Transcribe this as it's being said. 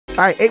All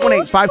right,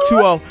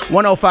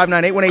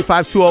 818-520-1059,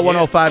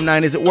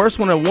 818-520-1059. Is it worse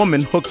when a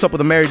woman hooks up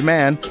with a married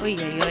man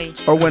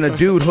or when a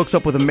dude hooks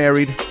up with a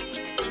married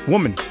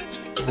woman?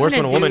 Worse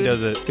when a woman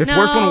does it. It's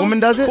worse when a woman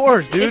does it? Of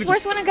course, dude. It's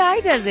worse when a guy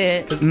does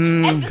it.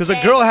 Because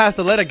a girl has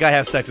to let a guy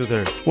have sex with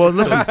her. Well,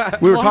 listen,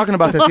 we were talking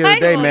about that the other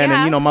day, man,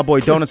 and, you know, my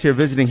boy Donuts here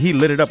visiting, he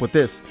lit it up with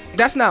this.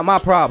 That's not my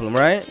problem,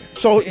 right?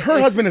 So her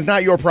husband is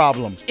not your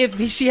problem? If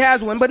she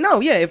has one, but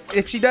no, yeah,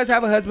 if she does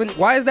have a husband,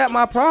 why is that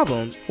my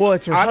problem? Well,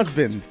 it's her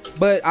husband.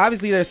 But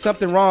obviously there's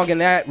something wrong in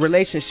that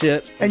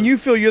relationship. And you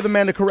feel you're the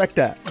man to correct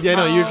that? Yeah,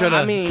 no, you're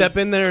trying to step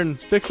in there and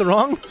fix the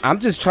wrong? I'm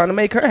just trying to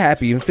make her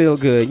happy and feel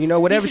good. You know,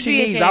 whatever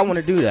she needs, I want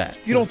to do that.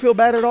 You don't feel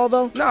bad at all,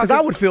 though? No. Because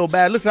I would feel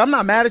bad. Listen, I'm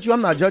not mad at you.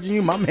 I'm not judging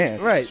you. My man.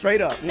 Right.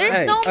 Straight up.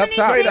 There's so many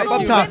Straight up,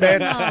 single up top,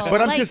 man. women,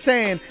 But I'm just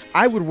saying,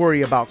 I would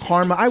worry about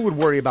karma. I would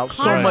worry about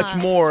so much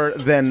more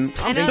than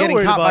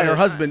getting caught by her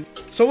husband.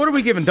 So what are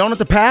we giving? Donut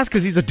the pass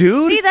because he's a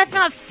dude? See, that's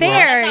not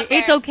fair.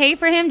 It's okay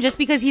for him just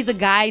because he's a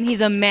guy and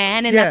he's a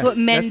man, and that's what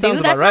men do.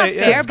 That's not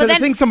fair. But then I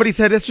think somebody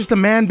said it's just a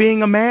man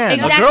being a man.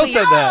 Exactly. A girl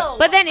said that.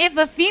 But then if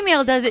a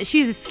female does it,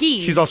 she's a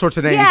ski. She's all sorts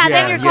of names. Yeah,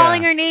 then you're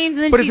calling her names.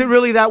 And then but is it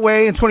really that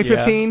way in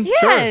 2015? Yeah.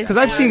 Yes. Because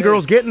I've seen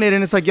girls getting it,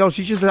 and it's like, yo,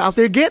 she's just out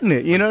there getting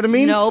it. You know what I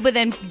mean? No, but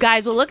then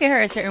guys will look at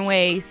her a certain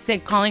way,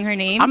 calling her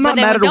names. I'm not but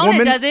then mad at when a Donut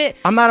woman. does it,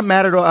 I'm not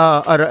mad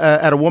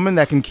at a woman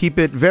that can keep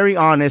it very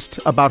honest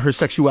about her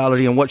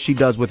sexuality and what she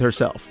does with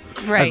herself.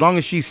 Right. As long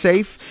as she's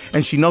safe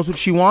and she knows what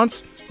she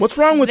wants. What's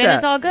wrong with then that?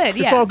 it's all good.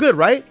 It's all good,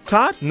 right,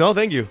 Todd? No,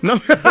 thank you.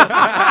 No. Well,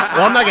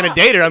 I'm not gonna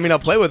date her. I mean, I'll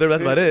play with her.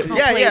 That's about it.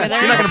 Yeah. You're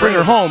not gonna bring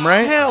her home,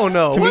 right? Hell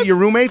no. To meet your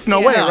roommates?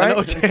 No way, right?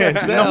 No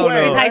chance. No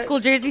way. Is high school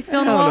jersey still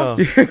in the wall?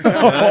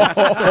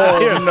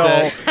 Oh,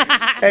 no.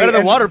 Better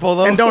than water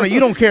polo. And Donut, you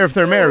don't care if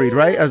they're married,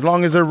 right? As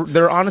long as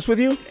they're honest with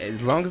you?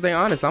 As long as they're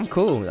honest, I'm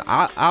cool.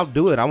 I'll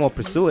do it. I won't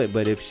pursue it.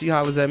 But if she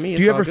hollers at me,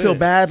 do you ever feel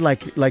bad,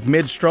 like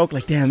mid-stroke?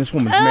 Like, damn, this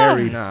woman's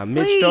married. Nah,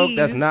 mid-stroke,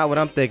 that's not what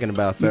I'm thinking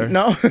about, sir.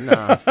 No?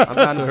 Nah, I'm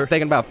not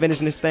thinking about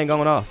finishing this thing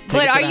going off.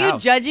 But are you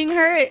judging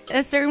her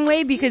a certain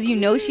way because you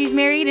know she's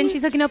married and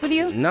she's hooking up with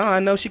you? No, I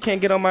know she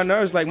can't get on my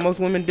nerves like most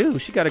women do.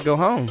 She got to go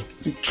home.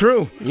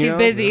 True. She's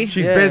busy.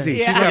 She's busy.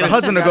 She's got a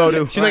husband to go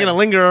to. She's not going to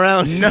linger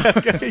around. No.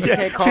 See,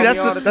 that's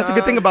the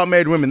good thing about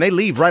married women. They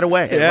leave right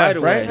away. Yeah, right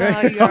away.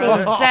 Right?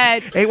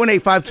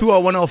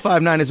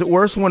 818-520-1059. Is it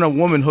worse when a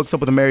woman hooks up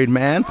with a married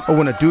man or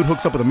when a dude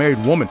hooks up with a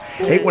married woman?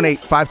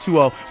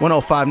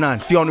 818-520-1059.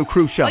 It's the all-new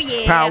cruise show.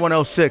 Power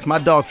 106. My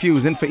dog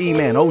Fuse in for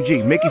E-Man.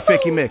 OG. Mickey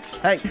Ficky Mix.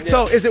 Hey.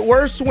 So is it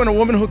worse when a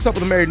woman hooks up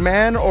with a married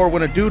man or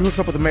when a dude hooks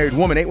up with a married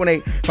woman?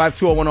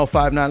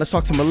 818-520-1059. Let's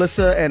talk to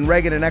Melissa and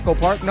Reagan in Echo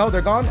Park. No,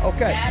 they're gone?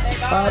 Okay. Yeah, they're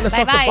gone. Let's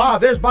talk to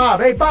Bob. There's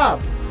Bob. Hey,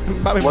 Bob.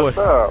 Bobby boy. What's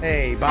up?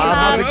 Hey, Bob.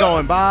 How's it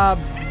going, Bob?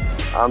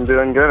 I'm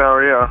doing good. How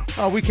are you?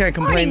 Oh, we can't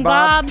complain, Morning,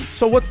 Bob.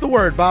 So what's the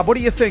word, Bob? What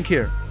do you think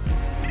here?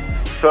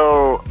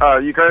 So,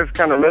 you guys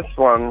kind of missed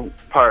one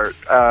part.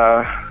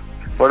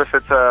 What if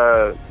it's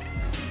a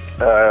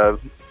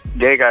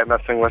gay guy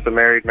messing with a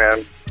married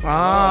man?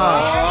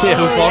 Ah. Yeah,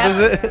 whose fault is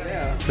it?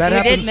 That You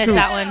happens did miss too.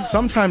 that one.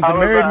 Sometimes the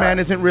married man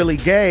isn't really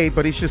gay,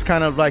 but he's just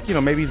kind of like, you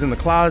know, maybe he's in the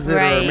closet or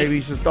Right. maybe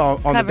he's just on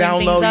the Covering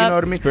down low, things you up. know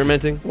what I mean?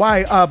 Experimenting.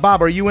 Why,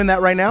 Bob, are you in that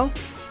right now?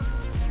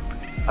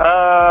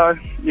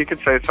 You could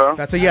say so.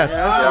 That's a yes.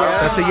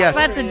 That's a yes.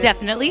 That's a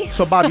definitely.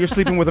 So, Bob, you're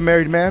sleeping with a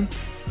married man?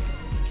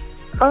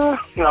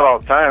 Not all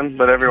the time,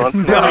 but every once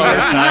in a while.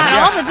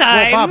 Not all the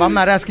time. Well, Bob, I'm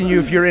not asking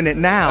you if you're in it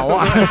now.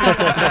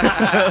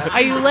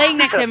 Are you laying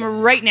next to him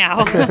right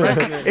now?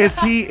 Is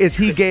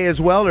he gay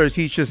as well, or is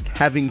he just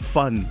having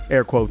fun?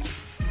 Air quotes.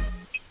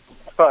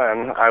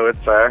 Fun, I would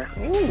say.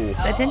 Ooh,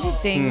 that's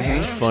interesting.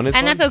 Fun is fun.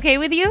 And that's okay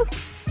with you?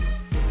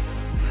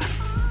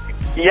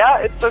 Yeah,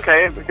 it's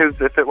okay, because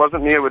if it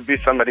wasn't me, it would be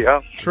somebody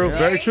else. True,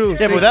 very true.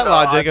 Yeah, but with that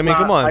logic, I mean,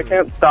 come on. I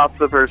can't stop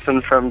the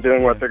person from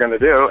doing what they're going to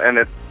do, and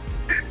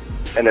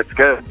it's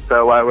good.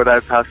 So why would I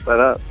pass that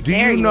up? Do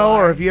you know,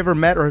 or have you ever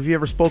met, or have you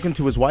ever spoken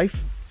to his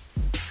wife?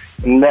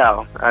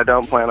 No, I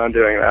don't plan on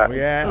doing that.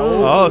 Yeah.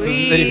 Oh, so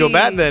then you feel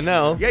bad then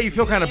now. Yeah, you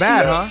feel kind of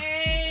bad, huh?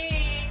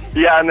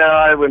 Yeah, no,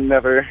 I would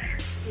never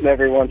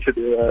want to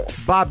do that.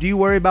 Bob, do you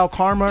worry about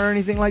karma or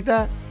anything like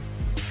that?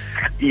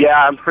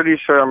 Yeah, I'm pretty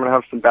sure I'm going to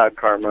have some bad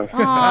karma.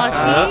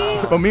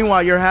 Aw, see? But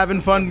meanwhile, you're having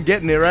fun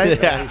getting it, right?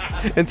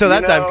 Yeah. Until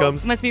that time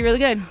comes. Must be really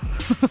good.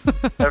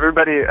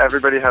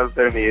 Everybody has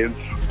their needs.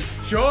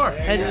 Sure.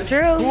 That's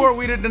true. Who are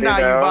we to deny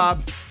you,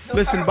 Bob?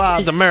 Listen,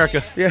 Bob. It's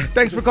America. Yeah,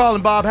 thanks for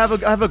calling, Bob.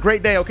 Have a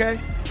great day, okay?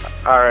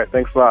 All right,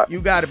 thanks a lot. You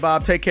got it,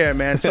 Bob. Take care,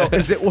 man. So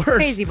is it worse?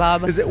 Crazy,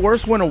 Bob. Is it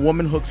worse when a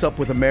woman hooks up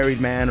with a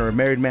married man or a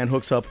married man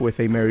hooks up with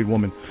a married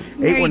woman?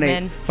 Married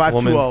men.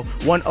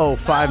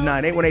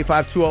 818-520-1059.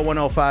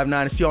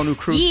 818-520-1059. It's the all-new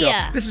cruise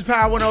Yeah. show. This is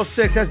Power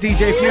 106. That's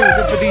DJ Fuse.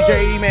 It's for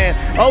DJ E-Man.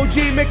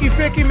 OG Mickey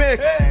Ficky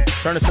Mix.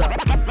 Turn us up.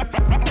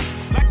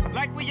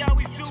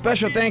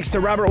 Special thanks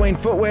to Robert Wayne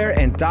Footwear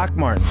and Doc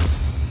Martin.